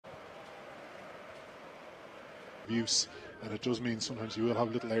abuse. And it does mean sometimes you will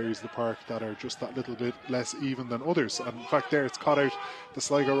have little areas of the park that are just that little bit less even than others. And in fact there it's caught out the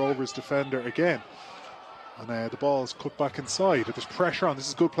Sligo Rovers defender again. And the ball is cut back inside. There's pressure on. This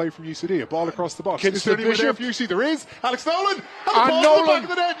is good play from UCD. A ball across the box. Is there anyone there for UCD? There is. Alex Nolan. And Nolan, back of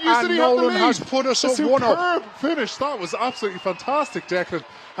the net. UCD Nolan has put us up 1-up. Superb finish. That was absolutely fantastic, Declan.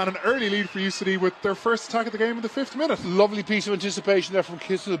 And an early lead for UCD with their first attack of the game in the 5th minute. Lovely piece of anticipation there from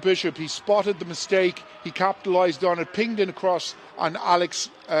Kissel Bishop. He spotted the mistake. He capitalised on it, pinged in across, and Alex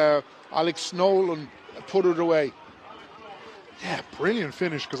Nolan put it away. Yeah, brilliant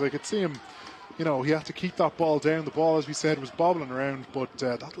finish, because I could see him. You know, he had to keep that ball down. The ball, as we said, was bobbling around, but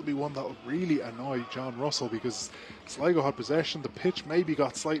that'll be one that would really annoy John Russell, because Sligo had possession. The pitch maybe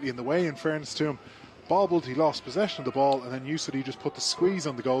got slightly in the way, in fairness to him. Bobbled, he lost possession of the ball, and then UCD just put the squeeze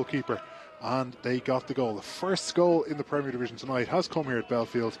on the goalkeeper, and they got the goal. The first goal in the Premier Division tonight has come here at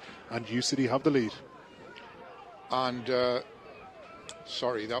Belfield, and UCD have the lead. And,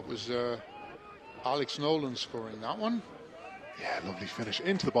 sorry, that was Alex Nolan scoring that one. Yeah, lovely finish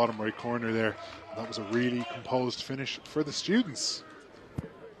into the bottom right corner there. That was a really composed finish for the students.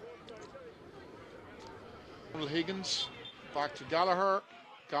 Higgins back to Gallagher.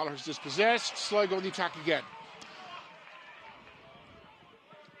 Gallagher's dispossessed. Sligo on the attack again.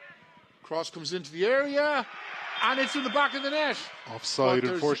 Cross comes into the area, and it's in the back of the net. Offside,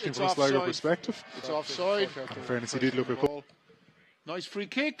 unfortunately, from a Sligo perspective. It's offside. In fairness, he did look a goal. Nice free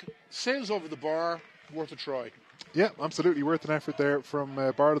kick. Sails over the bar. Worth a try. Yeah, absolutely worth an effort there from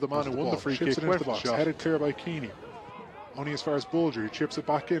Barlow, the man who won the free kick. Into the box, headed clear by Keeney. Only as far as Bulger, who chips it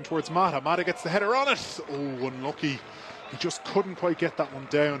back in towards Mata. Mata gets the header on it. Oh, unlucky. He just couldn't quite get that one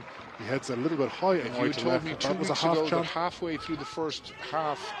down. He heads a little bit high and wide to left. If you told me 2 weeks ago that halfway through the first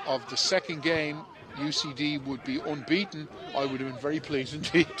half of the second game, UCD would be unbeaten, I would have been very pleased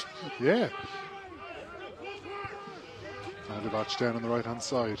indeed. Yeah. Livac down on the right-hand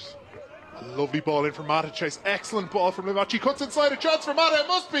side. A lovely ball in from Mata Chase. Excellent ball from Livac. He cuts inside. A chance for Mata. It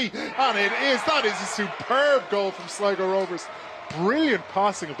must be. And it is. That is a superb goal from Sligo Rovers. Brilliant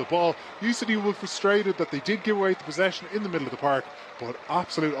passing of the ball. UCD were frustrated that they did give away the possession in the middle of the park, but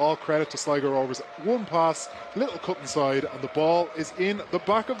absolute all credit to Sligo Rovers. One pass, little cut inside, and the ball is in the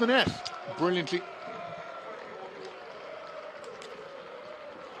back of the net. Brilliantly.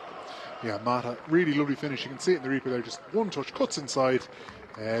 Yeah, Mata, really lovely finish. You can see it in the replay there. Just one touch, cuts inside.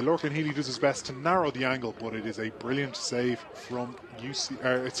 Lorcan Healy does his best to narrow the angle, but it is a brilliant save from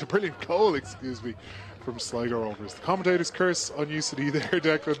it's a brilliant goal, excuse me, from Sligo Rovers. The commentator's curse on UCD there,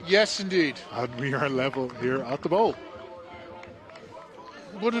 Declan. Yes, indeed. And we are level here at the bowl.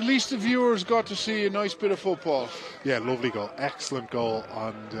 But at least the viewers got to see a nice bit of football. Yeah, lovely goal. Excellent goal,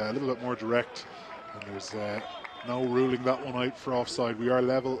 and a little bit more direct. And there's no ruling that one out for offside. We are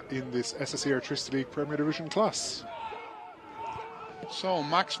level in this SSE Airtricity League Premier Division class. So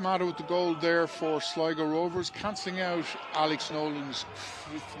Max Mata with the goal there for Sligo Rovers, cancelling out Alex Nolan's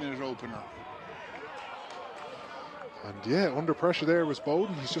 5th minute opener. And yeah, under pressure there was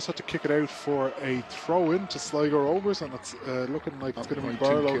Bowden. He's just had to kick it out for a throw in to Sligo Rovers, and it's looking like it's going to be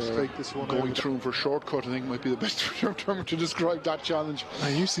Barlow to take this one. Going through for a shortcut, I think, might be the best term to describe that challenge.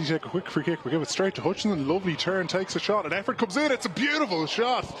 And UCD take a quick free kick. We give it straight to Hutchinson. Lovely turn, takes a shot, and effort comes in. It's a beautiful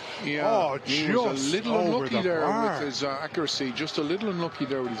shot. Yeah, he was a little unlucky there bar. with his accuracy. Just a little unlucky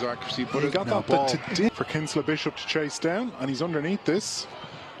there with his accuracy. But he got that ball for Kinsella Bishop to chase down, and he's underneath this.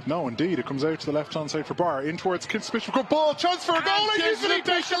 No, indeed, it comes out to the left-hand side for Barr, in towards Kinsella Bishop. Good ball, chance for a goal, and UCD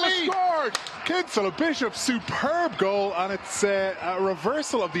takes the lead. Scored. Kinsella Bishop, superb goal, and it's a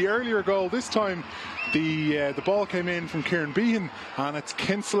reversal of the earlier goal. This time, the ball came in from Kieran Behan, and it's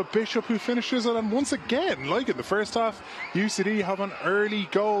Kinsella Bishop who finishes it. And once again, like in the first half, UCD have an early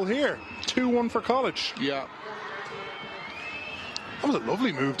goal here. 2-1 for College. Yeah. That was a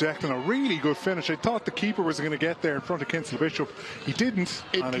lovely move, Declan. A really good finish. I thought the keeper was going to get there in front of Kinsella Bishop. He didn't,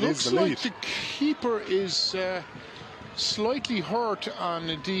 and it is the lead. It looks like the keeper is slightly hurt, and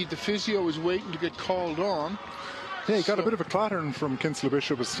indeed the physio is waiting to get called on. Yeah, he got a bit of a clattering from Kinsella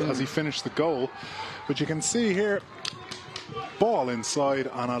Bishop as he finished the goal. But you can see here, ball inside,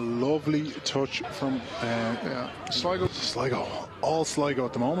 and a lovely touch from Sligo. All Sligo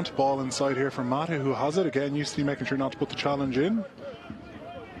at the moment. Ball inside here from Mata, who has it. Again, UCD making sure not to put the challenge in.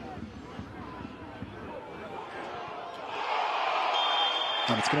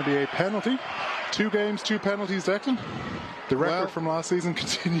 And it's going to be a penalty 2 games, 2 penalties, Declan. The record from last season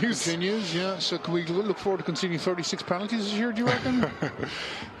continues. Yeah. So can we look forward to conceding 36 penalties this year, do you reckon?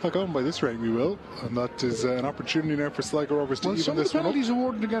 Not going by this rate, we will. And that is an opportunity now for Sligo Rovers to even this one up. Some of the penalties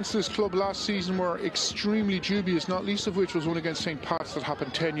awarded against this club last season were extremely dubious, not least of which was one against St. Pat's that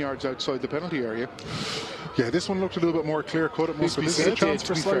happened 10 yards outside the penalty area. Yeah, this one looked a little bit more clear-cut, it must be. This is a chance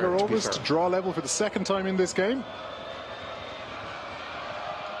for Sligo Rovers to draw level for the second time in this game.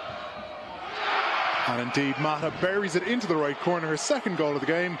 And indeed, Mata buries it into the right corner. Her second goal of the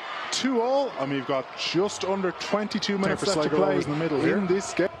game. 2-2, and we've got just under 22 minutes left to play in the middle in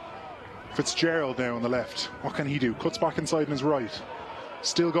this game. Fitzgerald now on the left. What can he do? Cuts back inside on his right.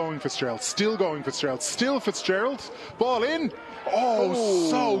 Still going Fitzgerald. Still going Fitzgerald. Still Fitzgerald. Ball in. Oh,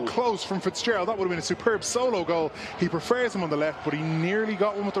 so close from Fitzgerald. That would have been a superb solo goal. He prefers him on the left, but he nearly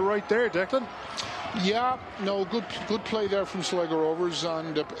got one with the right there, Declan. Yeah, no, good play there from Sligo Rovers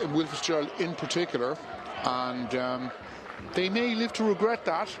and Will Fitzgerald in particular. And they may live to regret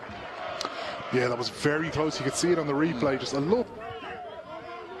that. Yeah, that was very close. You could see it on the replay. Just a look.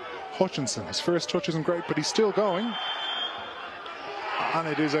 Hutchinson, his first touch isn't great, but he's still going. And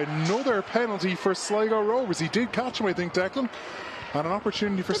it is another penalty for Sligo Rovers. He did catch him, I think, Declan. And an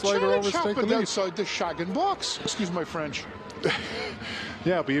opportunity for Sligo Rovers to take the lead. Outside the shagging box. Excuse my French.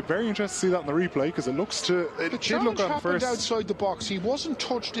 Yeah, it'll be very interesting to see that in the replay because it looks to. The challenge happened outside the box. He wasn't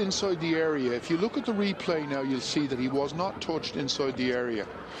touched inside the area. If you look at the replay now, you'll see that he was not touched inside the area.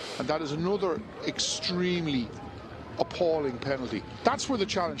 And that is another extremely appalling penalty. That's where the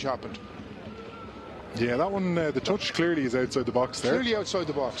challenge happened. Yeah, that one, the touch clearly is outside the box there. Clearly outside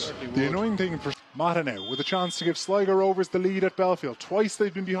the box. The annoying thing for Mata now, with a chance to give Sligo Rovers the lead at Belfield. Twice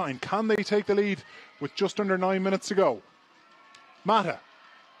they've been behind. Can they take the lead with just under 9 minutes to go? Mata.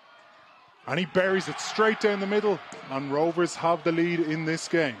 And he buries it straight down the middle. And Rovers have the lead in this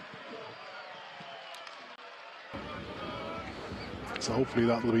game. So hopefully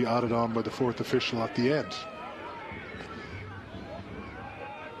that will be added on by the 4th official at the end.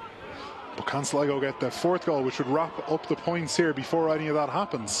 But can Sligo get the 4th goal, which would wrap up the points here before any of that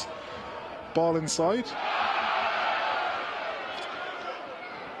happens? Ball inside.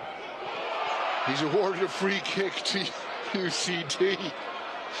 He's awarded a free kick to UCD.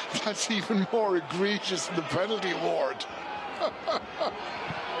 That's even more egregious than the penalty award.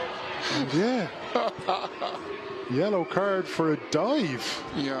 And yeah. Yellow card for a dive.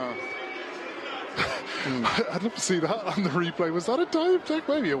 Yeah. I'd love to see that on the replay. Was that a dive, Dick?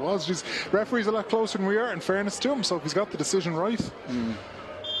 Maybe it was. Just referee's a lot closer than we are, in fairness to him, so if he's got the decision right,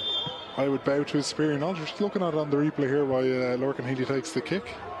 I would bow to his superior knowledge. We're just looking at it on the replay here while Lorcan Healy takes the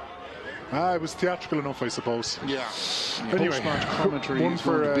kick. It was theatrical enough, I suppose. Yeah. Anyway, commentary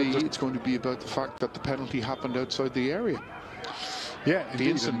it's going to be about the fact that the penalty happened outside the area. Yeah,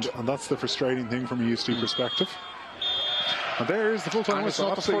 indeed, and that's the frustrating thing from a UCD perspective. And there's the full-time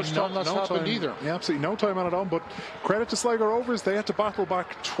whistle. It's not the first time that's happened either. Yeah, absolutely no time on it on, but credit to Sligo Rovers. They had to battle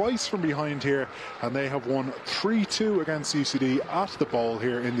back twice from behind here, and they have won 3-2 against UCD at the Bowl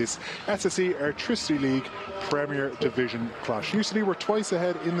here in this SSE Electricity League Premier Division clash. UCD were twice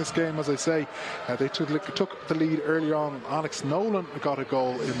ahead in this game, as I say. They took the lead earlier on. Alex Nolan got a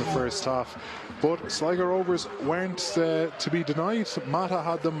goal in the first half, but Sligo Rovers weren't to be denied. Mata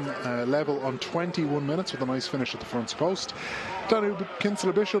had them level on 21 minutes with a nice finish at the front post. Danu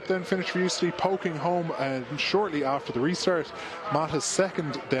Kinsella-Bishop then finished for UCD, poking home shortly after the restart. Mata's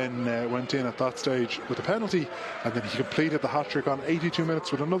second then went in at that stage with a penalty, and then he completed the hat-trick on 82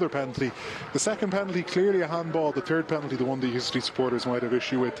 minutes with another penalty. The second penalty, clearly a handball. The third penalty, the one the UCD supporters might have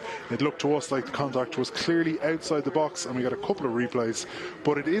issue with, it looked to us like the contact was clearly outside the box, and we got a couple of replays.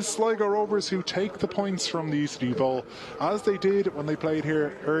 But it is Sligo Rovers who take the points from the UCD Bowl, as they did when they played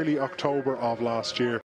here early October of last year.